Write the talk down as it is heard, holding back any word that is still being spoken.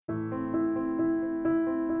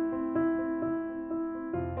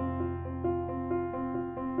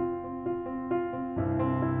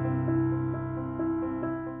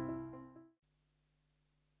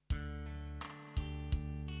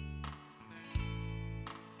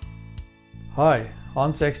Hi,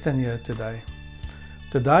 Hans Exton here today.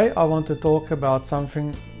 Today I want to talk about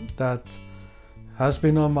something that has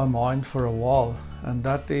been on my mind for a while, and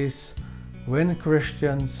that is when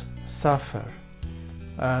Christians suffer.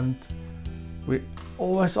 And we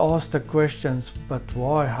always ask the questions, but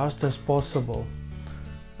why? How's this possible?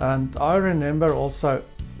 And I remember also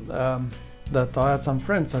that I had some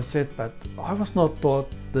friends, I said, but I was not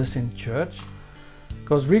taught this in church.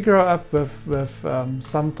 Because we grow up with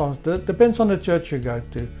sometimes, depends on the church you go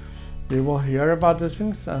to, you will hear about these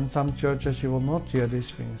things, and some churches you will not hear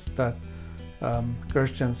these things, that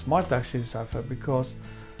Christians might actually suffer, because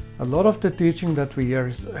a lot of the teaching that we hear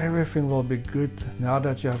is everything will be good now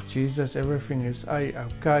that you have Jesus, everything is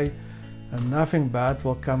okay, and nothing bad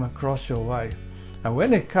will come across your way. And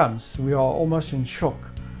when it comes, we are almost in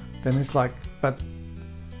shock. Then it's like, but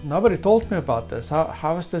nobody told me about this.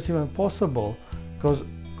 How is this even possible? Because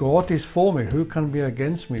God is for me, who can be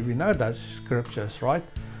against me? We know that's scriptures, right?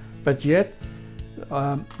 But yet,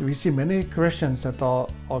 we see many Christians that are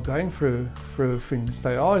going through things.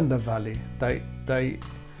 They are in the valley. They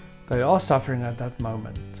are suffering at that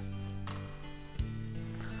moment.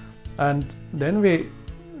 And then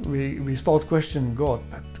we start questioning God.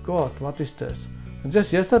 But God, what is this? And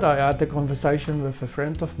just yesterday I had a conversation with a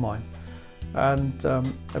friend of mine and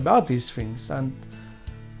about these things. And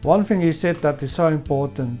one thing he said that is so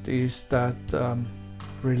important is that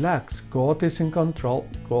relax, God is in control,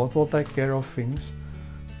 God will take care of things.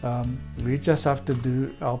 We just have to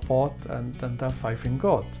do our part and have faith in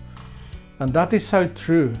God. And that is so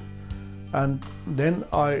true. And then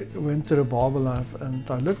I went to the Bible and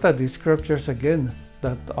I looked at these scriptures again,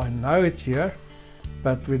 that I know it's here,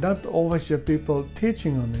 but we don't always hear people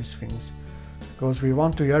teaching on these things, because we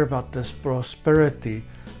want to hear about this prosperity.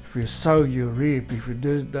 If you sow, you reap. If you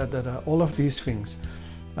do that, all of these things.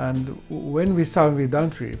 And when we sow and we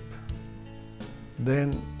don't reap,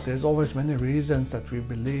 then there's always many reasons that we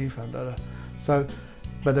believe.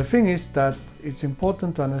 But the thing is that it's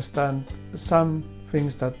important to understand some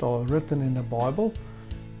things that are written in the Bible,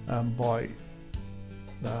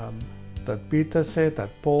 that Peter said, that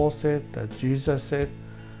Paul said, that Jesus said,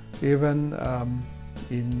 even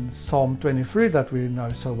in Psalm 23 that we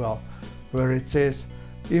know so well, where it says,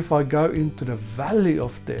 if I go into the valley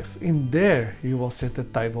of death, in there you will set a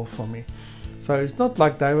table for me. So it's not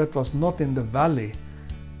like David was not in the valley,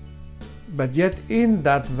 but yet in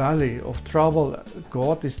that valley of trouble,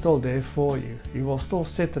 God is still there for you. He will still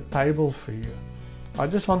set a table for you. I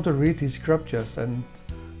just want to read these scriptures and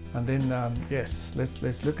then yes,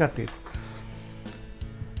 let's look at it.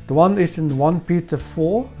 The one is in 1 Peter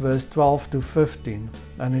 4 verse 12 to 15,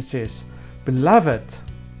 and it says, Beloved,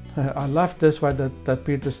 I love this way that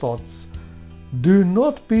Peter starts. Do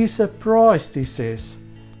not be surprised, he says,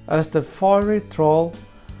 as the fiery trial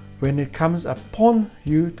when it comes upon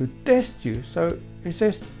you to test you. So he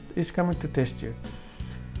says he's coming to test you,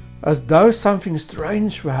 as though something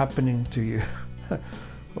strange were happening to you.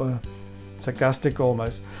 Well, sarcastic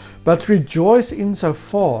almost. But rejoice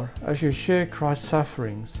insofar as you share Christ's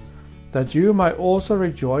sufferings, that you may also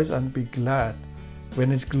rejoice and be glad when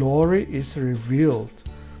his glory is revealed.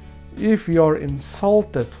 If you are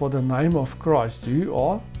insulted for the name of Christ, you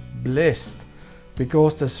are blessed,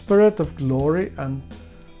 because the Spirit of glory and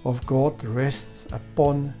of God rests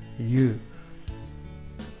upon you.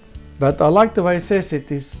 But I like the way he says it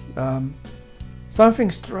is something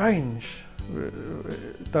strange.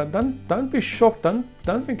 Don't be shocked.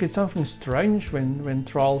 Don't think it's something strange when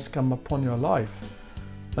trials come upon your life.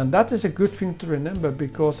 And that is a good thing to remember,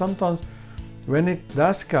 because sometimes when it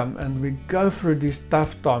does come and we go through these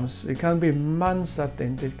tough times, it can be months at the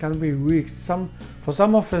end, it can be weeks. For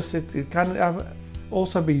some of us, it can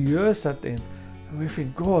also be years at the end. And we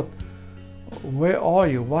think, God, where are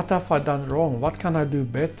you? What have I done wrong? What can I do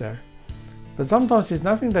better? But sometimes it's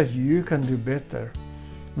nothing that you can do better.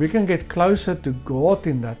 We can get closer to God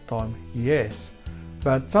in that time, yes.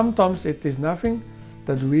 But sometimes it is nothing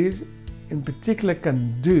that we in particular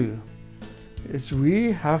can do. Is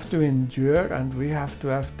we have to endure, and we have to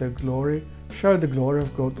have the glory, show the glory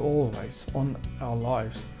of God always on our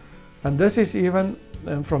lives. And this is even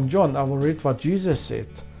from John. I will read what Jesus said.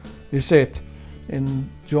 He said in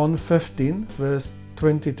John 15 verse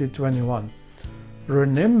 20 to 21,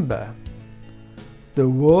 Remember the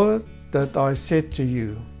word that I said to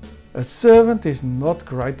you, a servant is not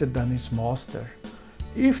greater than his master.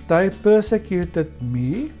 If they persecuted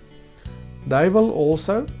me, they will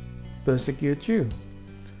also persecute you.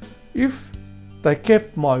 If they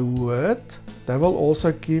kept my word, they will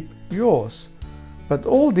also keep yours. But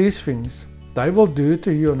all these things they will do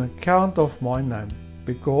to you on account of my name,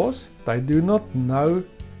 because they do not know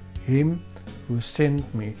him who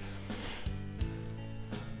sent me.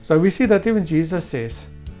 So we see that even Jesus says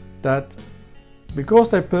that because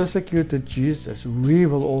they persecuted Jesus, we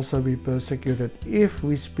will also be persecuted if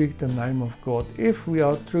we speak the name of God, if we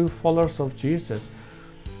are true followers of Jesus.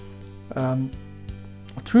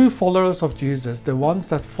 True followers of Jesus, the ones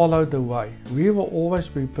that follow the way, we will always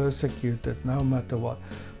be persecuted no matter what.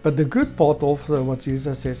 But the good part also what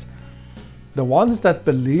Jesus says, the ones that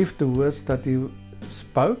believe the words that he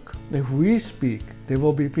spoke, if we speak, there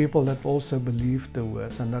will be people that also believe the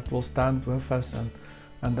words and that will stand with us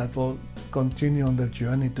and that will continue on the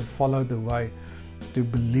journey to follow the way, to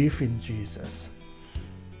believe in Jesus.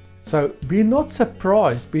 So be not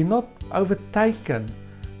surprised, be not overtaken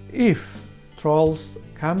if trials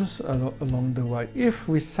comes along the way, if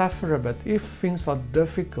we suffer a bit, if things are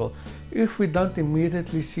difficult, if we don't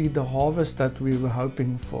immediately see the harvest that we were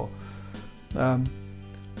hoping for.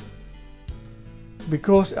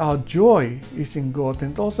 Because our joy is in God.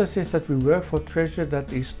 And it also says that we work for treasure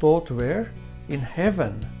that is stored where? In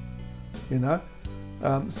heaven. You know,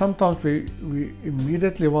 sometimes we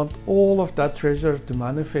immediately want all of that treasure to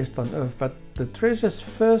manifest on earth, but the treasures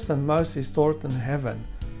first and most is stored in heaven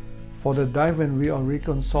for the day when we are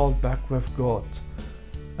reconciled back with God,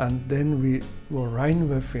 and then we will reign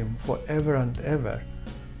with Him forever and ever.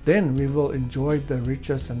 Then we will enjoy the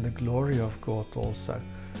riches and the glory of God also.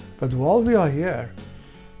 But while we are here,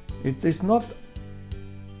 it is not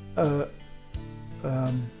a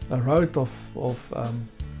road of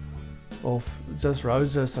just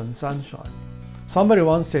roses and sunshine. Somebody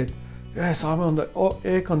once said, yes, I'm on the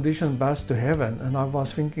air-conditioned bus to heaven, and I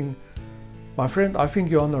was thinking, my friend, I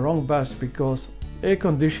think you're on the wrong bus, because air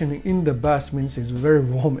conditioning in the bus means it's very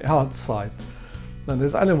warm outside. And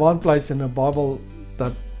there's only one place in the Bible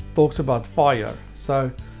that talks about fire.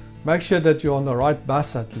 So make sure that you're on the right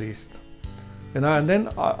bus at least. You know, and then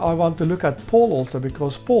I want to look at Paul also,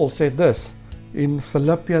 because Paul said this in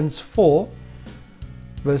Philippians 4,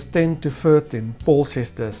 verse 10 to 13. Paul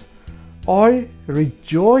says this, I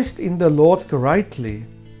rejoiced in the Lord greatly.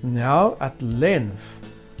 Now at length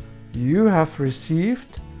you have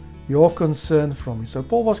received your concern from me. So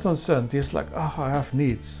Paul was concerned. He's like, oh, I have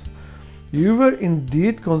needs. You were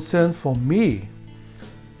indeed concerned for me,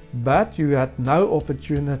 but you had no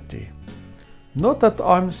opportunity. Not that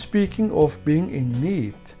I'm speaking of being in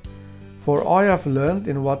need, for I have learned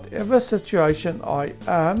in whatever situation I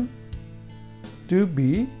am to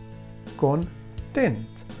be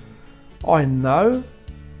content. I know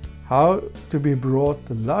how to be brought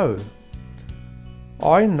low.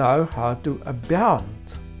 I know how to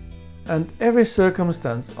abound. And every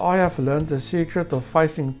circumstance I have learned the secret of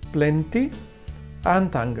facing plenty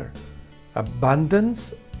and hunger,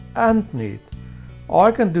 abundance and need.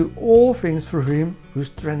 I can do all things through Him who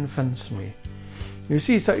strengthens me. You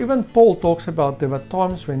see, so even Paul talks about there were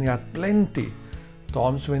times when he had plenty,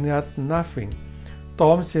 times when he had nothing,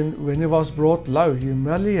 times when he was brought low,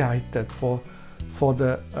 humiliated for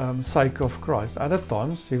the sake of Christ. Other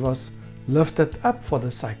times he was lifted up for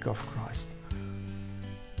the sake of Christ.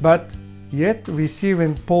 But yet we see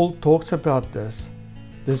when Paul talks about this,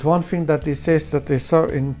 there's one thing that he says that is so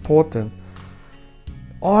important.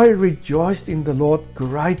 I rejoiced in the Lord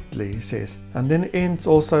greatly, he says. And then it ends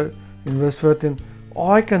also in verse 13,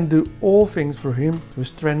 I can do all things through Him who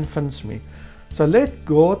strengthens me. So let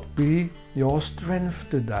God be your strength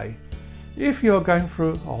today. If you are going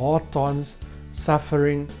through hard times,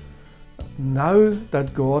 suffering, know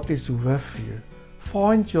that God is with you.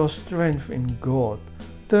 Find your strength in God.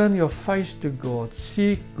 Turn your face to God,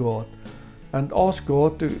 seek God, and ask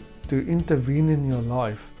God to intervene in your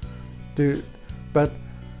life. But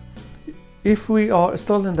if we are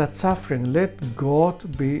still in that suffering, let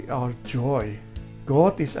God be our joy.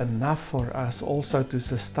 God is enough for us also to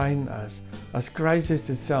sustain us, as crazy as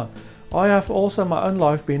it sounds. I have also in my own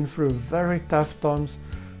life been through very tough times,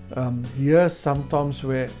 years sometimes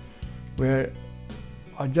where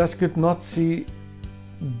I just could not see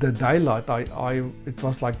the daylight. It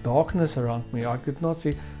was like darkness around me. I could not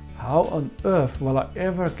see how on earth will I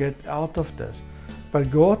ever get out of this.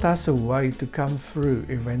 But God has a way to come through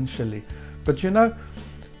eventually. But you know,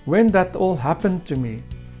 when that all happened to me,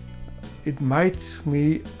 it made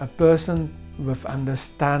me a person with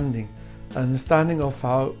understanding of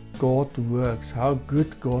how God works, how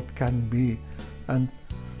good God can be, and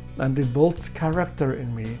it builds character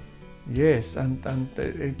in me. Yes, and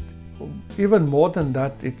it even more than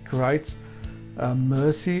that, it creates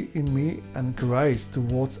mercy in me and grace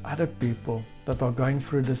towards other people that are going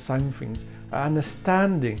through the same things.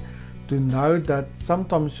 Understanding to know that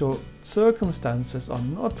sometimes your circumstances are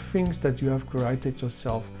not things that you have created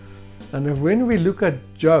yourself. And when we look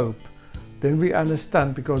at Job, then we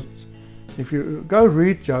understand, because if you go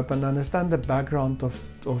read Job and understand the background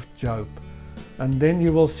of Job, and then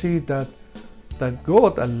you will see that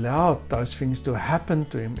God allowed those things to happen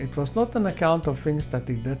to him. It was not an account of things that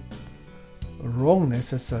he did wrong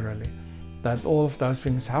necessarily, that all of those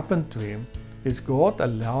things happened to him. It's God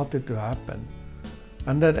allowed it to happen.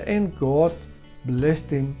 And at the end, God blessed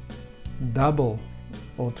him double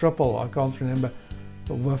or triple, I can't remember,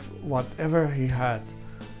 with whatever he had.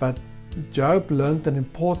 But Job learned an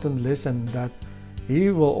important lesson, that he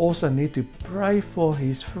will also need to pray for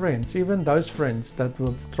his friends, even those friends that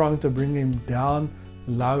were trying to bring him down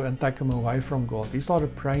low and take him away from God. He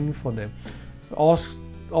started praying for them,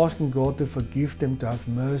 asking God to forgive them, to have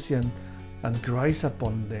mercy and grace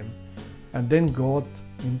upon them. And then God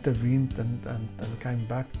intervened and came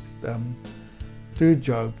back to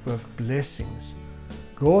Job with blessings.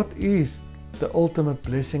 God is the ultimate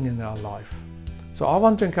blessing in our life. So I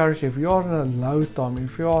want to encourage you, if you are in a low time,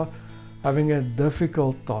 if you are having a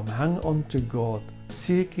difficult time, hang on to God,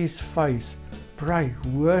 seek His face, pray,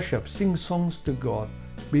 worship, sing songs to God,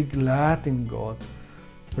 be glad in God,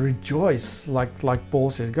 rejoice, like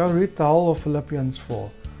Paul says. Go read the whole of Philippians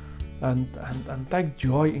 4 and take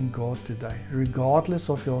joy in God today, regardless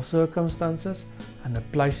of your circumstances and the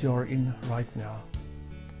place you are in right now.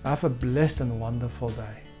 Have a blessed and wonderful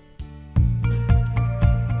day.